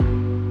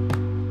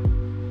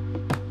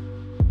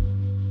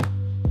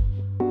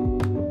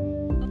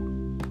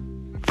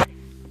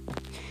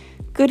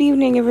Good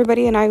evening,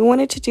 everybody, and I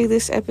wanted to do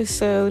this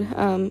episode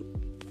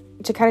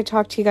to kind of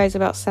talk to you guys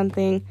about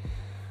something.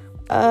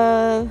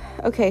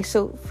 Okay,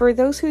 so for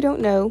those who don't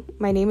know,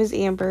 my name is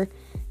Amber,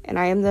 and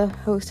I am the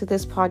host of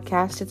this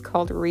podcast. It's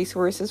called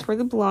Resources for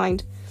the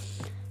Blind.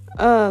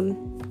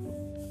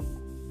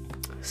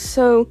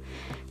 So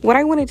what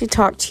I wanted to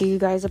talk to you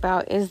guys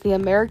about is the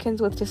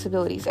Americans with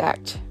Disabilities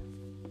Act.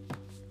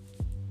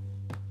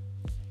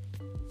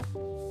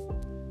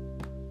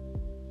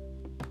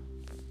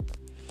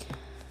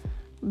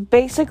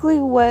 Basically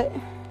what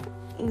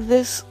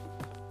this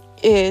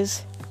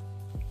is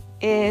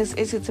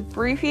it's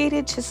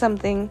abbreviated to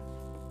something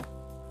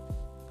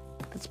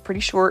that's pretty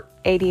short,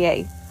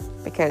 ADA,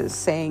 because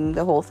saying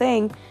the whole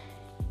thing,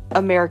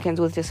 Americans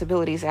with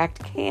Disabilities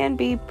Act, can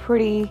be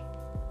pretty,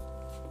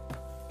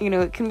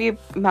 it can be a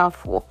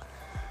mouthful.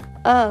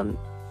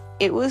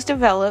 It was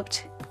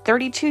developed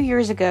 32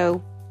 years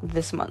ago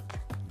this month.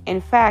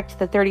 In fact,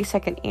 the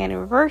 32nd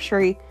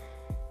anniversary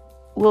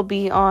will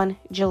be on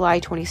July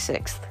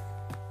 26th.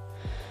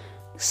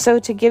 So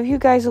to give you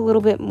guys a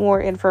little bit more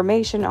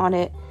information on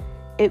it,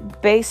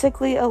 it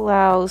basically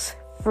allows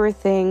for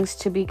things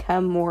to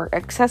become more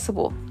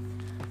accessible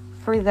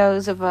for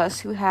those of us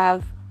who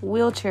have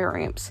wheelchair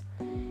ramps.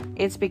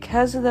 It's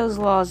because of those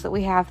laws that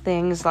we have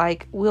things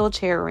like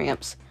wheelchair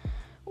ramps.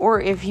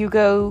 Or if you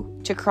go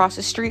to cross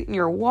the street and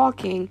you're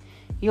walking,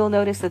 you'll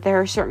notice that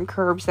there are certain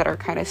curbs that are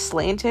kind of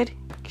slanted.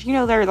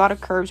 There are a lot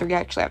of curbs where you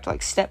actually have to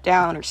step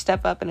down or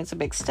step up and it's a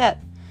big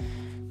step.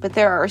 But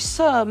there are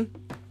some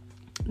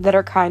that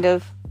are kind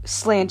of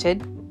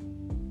slanted,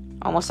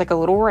 almost like a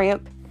little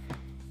ramp,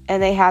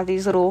 and they have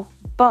these little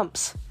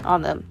bumps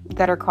on them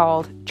that are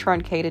called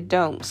truncated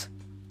domes.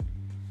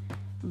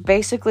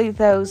 Basically,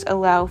 those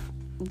allow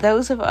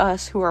those of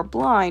us who are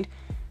blind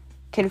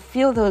can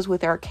feel those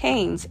with our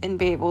canes and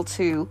be able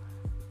to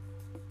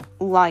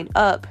line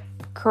up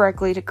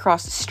correctly to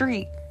cross the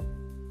street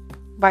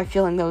by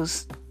feeling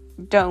those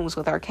domes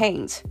with our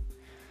canes.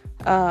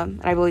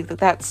 And I believe that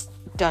that's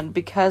done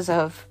because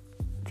of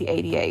the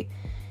ADA.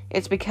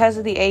 It's because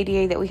of the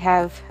ADA that we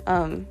have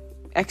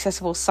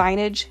accessible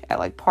signage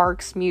at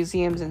parks,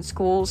 museums, and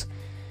schools.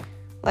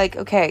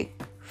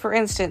 For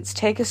instance,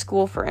 take a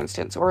school, for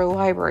instance, or a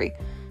library.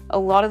 A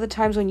lot of the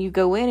times when you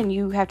go in and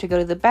you have to go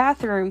to the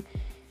bathroom,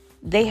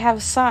 they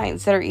have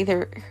signs that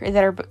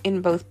are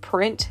in both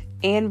print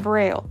and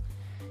braille.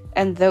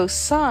 And those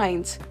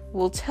signs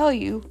will tell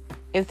you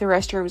if the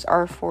restrooms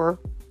are for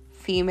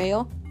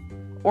female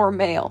or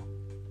male.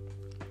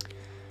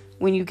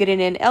 When you get in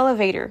an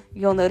elevator,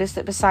 you'll notice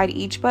that beside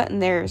each button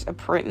there's a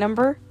print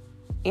number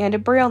and a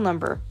braille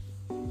number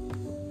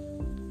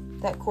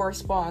that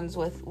corresponds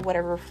with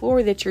whatever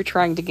floor that you're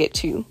trying to get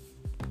to.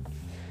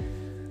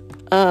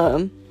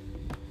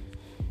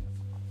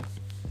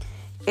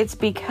 It's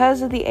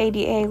because of the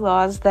ADA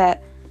laws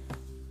that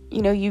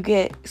you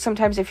get,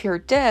 sometimes if you're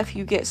deaf,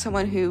 you get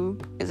someone who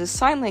is a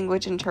sign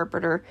language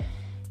interpreter,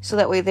 so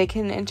that way they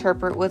can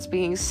interpret what's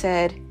being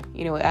said,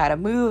 at a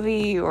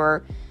movie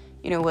or,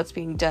 what's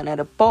being done at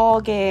a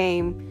ball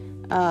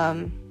game,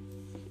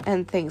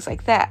 and things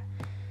like that.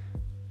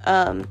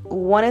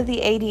 One of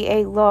the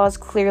ADA laws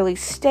clearly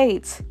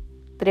states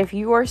that if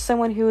you are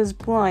someone who is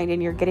blind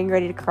and you're getting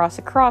ready to cross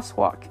a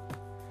crosswalk,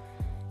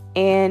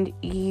 and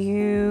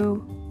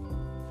you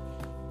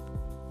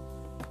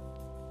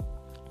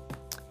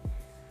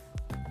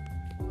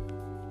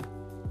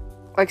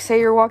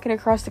say you're walking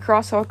across the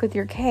crosswalk with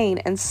your cane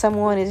and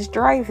someone is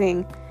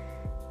driving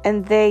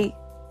and they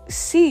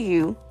see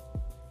you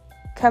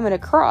coming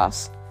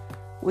across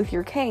with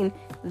your cane,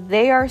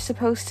 they are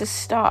supposed to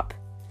stop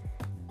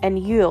and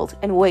yield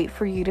and wait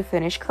for you to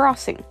finish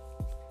crossing.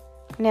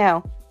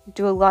 Now,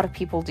 do a lot of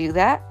people do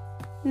that?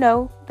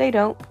 No, they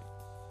don't.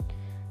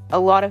 A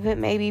lot of it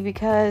may be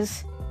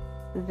because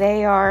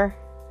they are,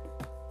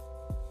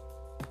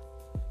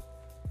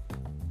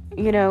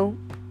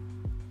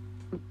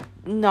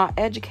 not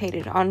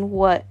educated on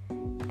what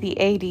the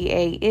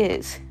ADA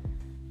is.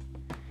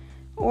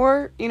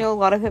 Or, a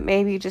lot of it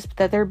may be just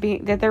that they're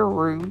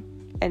rude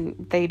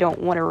and they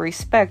don't want to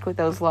respect what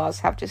those laws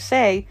have to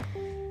say.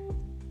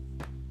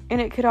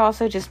 And it could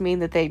also just mean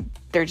that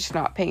they're just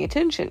not paying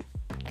attention.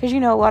 Because, a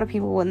lot of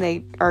people, when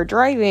they are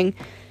driving,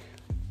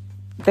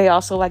 they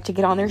also like to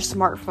get on their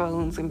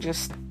smartphones and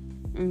just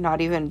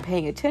not even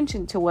paying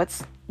attention to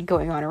what's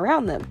going on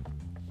around them.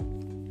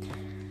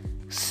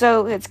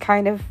 So it's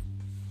kind of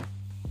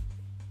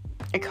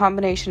a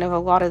combination of a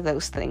lot of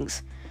those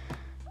things.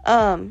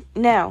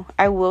 Now,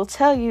 I will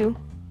tell you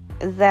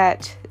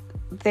that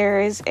there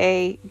is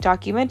a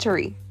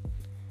documentary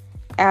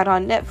out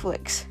on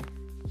Netflix,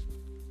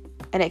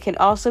 and it can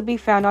also be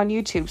found on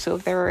YouTube. So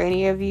if there are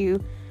any of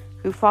you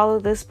who follow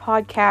this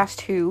podcast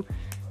who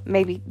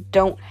maybe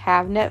don't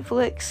have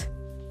Netflix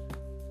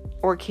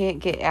or can't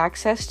get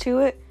access to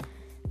it,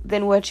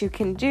 then what you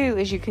can do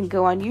is you can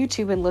go on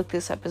YouTube and look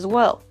this up as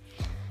well.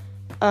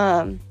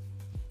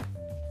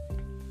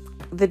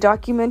 The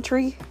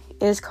documentary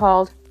is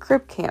called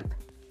Crip Camp.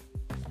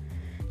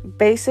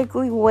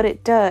 Basically what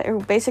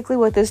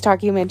this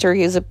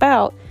documentary is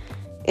about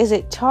is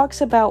it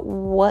talks about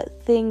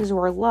what things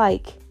were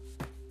like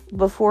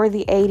before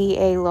the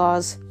ADA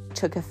laws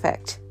took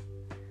effect.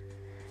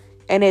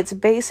 And it's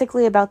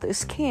basically about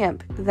this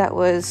camp that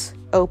was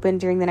open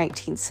during the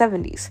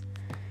 1970s.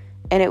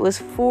 And it was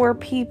for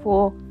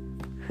people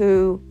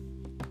who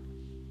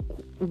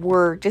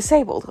were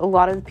disabled. A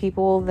lot of the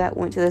people that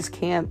went to this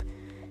camp,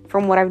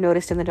 from what I've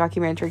noticed in the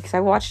documentary, because I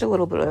watched a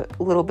little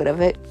bit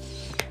of it,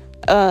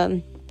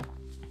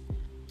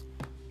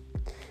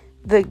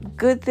 the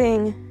good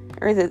thing,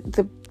 or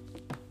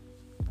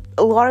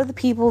a lot of the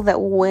people that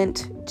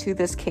went to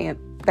this camp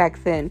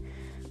back then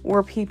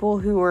were people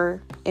who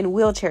were in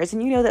wheelchairs.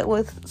 And you know that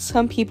with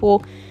some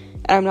people,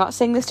 and I'm not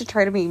saying this to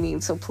try to be mean,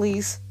 so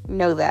please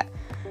know that,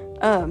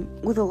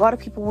 with a lot of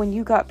people, when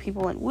you got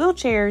people in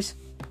wheelchairs,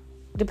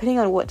 depending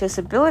on what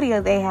disability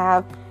they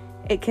have,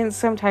 it can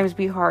sometimes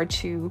be hard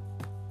to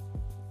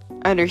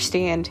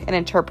understand and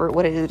interpret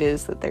what it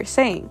is that they're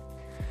saying.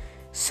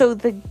 So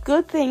the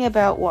good thing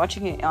about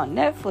watching it on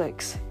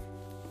Netflix,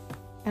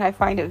 and I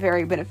find it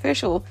very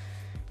beneficial,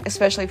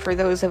 especially for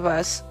those of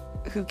us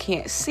who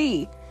can't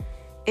see,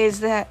 is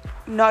that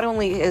not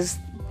only is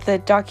the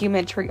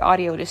documentary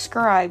audio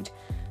described,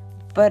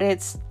 but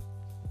it's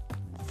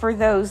for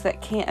those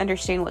that can't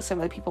understand what some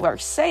of the people are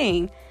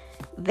saying,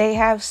 they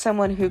have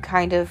someone who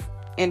kind of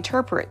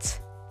interprets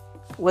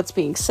what's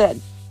being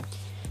said,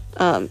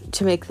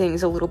 to make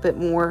things a little bit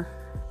more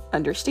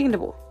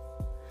understandable.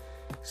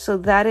 So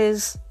that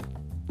is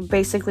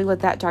basically what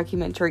that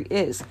documentary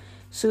is.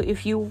 So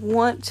if you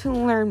want to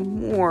learn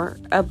more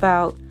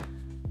about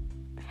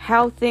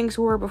how things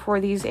were before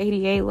these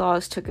ADA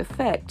laws took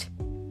effect,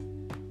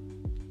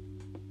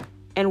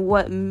 and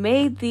what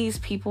made these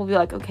people be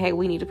like, okay,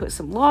 we need to put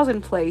some laws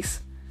in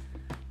place,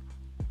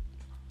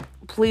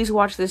 please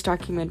watch this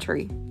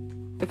documentary.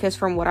 Because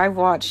from what I've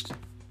watched,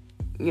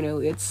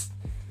 it's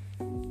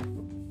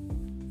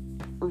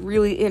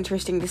really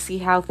interesting to see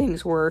how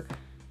things were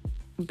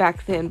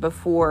back then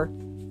before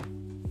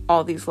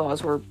all these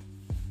laws were,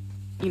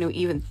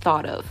 even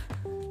thought of.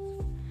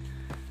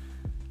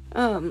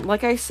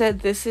 Like I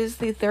said, this is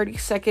the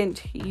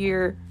 32nd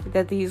year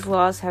that these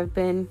laws have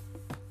been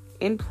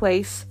in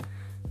place.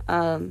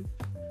 In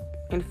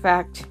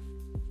fact,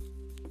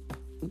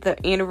 the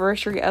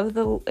anniversary of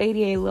the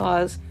ADA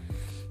laws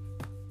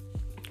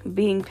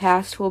being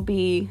passed will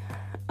be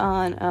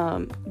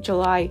on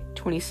July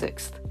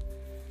 26th.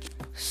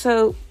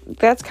 So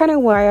that's kind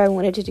of why I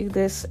wanted to do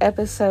this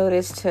episode,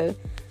 is to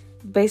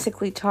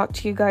basically talk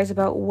to you guys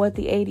about what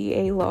the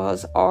ADA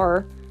laws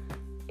are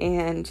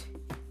and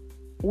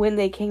when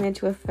they came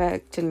into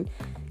effect, and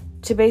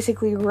to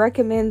basically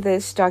recommend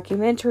this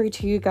documentary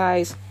to you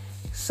guys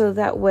so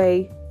that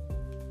way,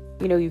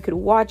 you could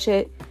watch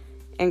it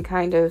and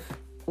kind of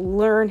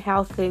learn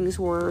how things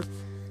were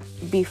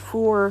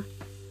before,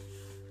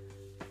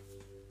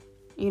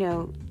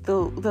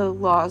 the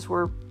laws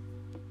were,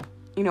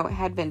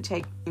 had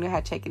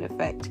taken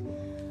effect.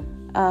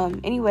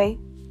 Anyway,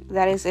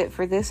 that is it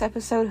for this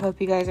episode.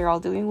 Hope you guys are all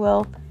doing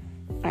well.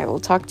 I will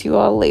talk to you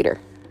all later.